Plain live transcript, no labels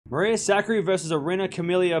Maria Sakkari versus Irina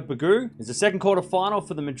Camelia Begu is the second quarterfinal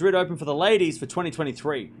for the Madrid Open for the ladies for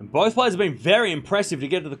 2023. And both players have been very impressive to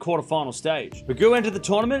get to the quarterfinal stage. Begu entered the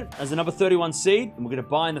tournament as the number 31 seed and we're going to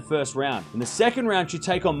bye in the first round. In the second round, she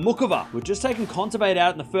take on Mukova, who had just taken Kontaveit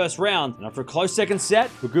out in the first round. And after a close second set,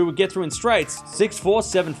 Begu would get through in straights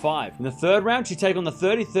 6-4, 7-5. In the third round, she take on the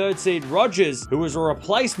 33rd seed Rogers, who was a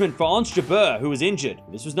replacement for Ons Jabeur, who was injured.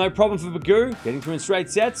 This was no problem for Begu, getting through in straight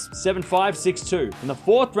sets 7-5, 6-2. In the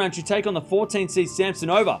fourth round, she take on the 14th seed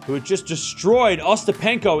Samsonova, who had just destroyed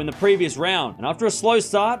Ostapenko in the previous round. And after a slow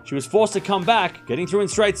start, she was forced to come back, getting through in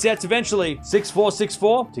straight sets eventually 6-4,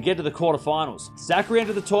 6-4 to get to the quarterfinals. Sakkari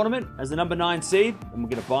entered the tournament as the number 9 seed, and we're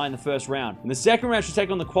going to bye in the first round. In the second round, she take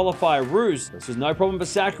on the qualifier Ruse. This was no problem for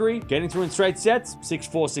Sakkari, getting through in straight sets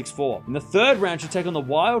 6-4, 6-4. In the third round, she take on the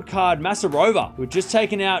wild card Masarova, who had just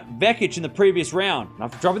taken out Vekic in the previous round. And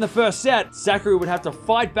after dropping the first set, Sakkari would have to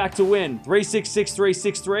fight back to win 3-6, 6-3,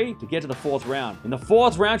 6-3 to get to the fourth round. In the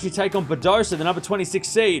fourth round, she take on Badosa, the number 26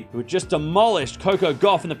 seed, who had just demolished Coco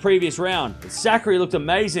Gauff in the previous round. But Sakkari looked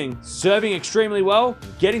amazing, serving extremely well,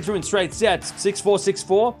 getting through in straight sets 6-4,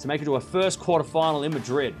 6-4 to make it to her first quarterfinal in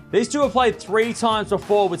Madrid. These two have played 3 times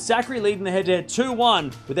before, with Sakkari leading the head-to-head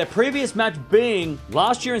 2-1, with their previous match being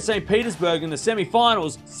last year in St. Petersburg in the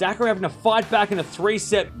semi-finals. Sakkari having to fight back in a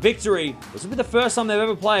 3-set victory. This will be the first time they've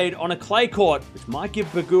ever played on a clay court, which might give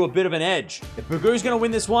Begu a bit of an edge. If Begu's going to win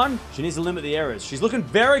this one, she needs to limit the errors. She's looking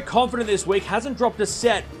very confident this week, hasn't dropped a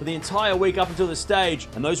set for the entire week up until this stage,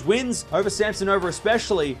 and those wins over Samsonova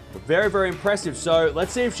especially were very, very impressive. So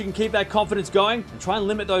let's see if she can keep that confidence going and try and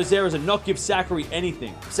limit those errors and not give Sakkari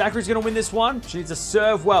anything. If Sakkari's going to win this one, she needs to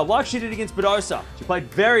serve well, like she did against Badosa. She played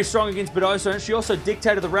very strong against Badosa, and she also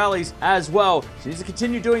dictated the rallies as well. She needs to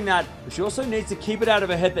continue doing that, but she also needs to keep it out of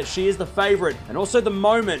her head that she is the favorite, and also the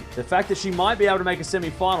fact that she might be able to make a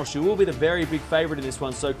semi-final. She will be the very big favorite in this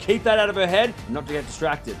one, so keep that out of her head and not to get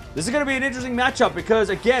distracted. This is going to be an interesting matchup because,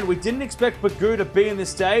 again, we didn't expect Begu to be in this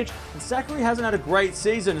stage, and Sakkari hasn't had a great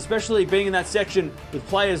season, especially being in that section with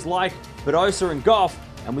players like Badosa and Gauff.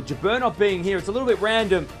 And with Jabeur not being here, it's a little bit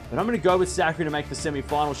random, but I'm going to go with Sakkari to make the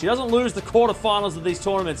semi-final. She doesn't lose the quarterfinals of these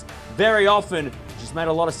tournaments very often. She's made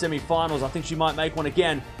a lot of semi-finals. I think she might make one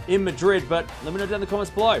again in Madrid, but let me know down in the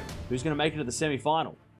comments below who's going to make it to the semi-final.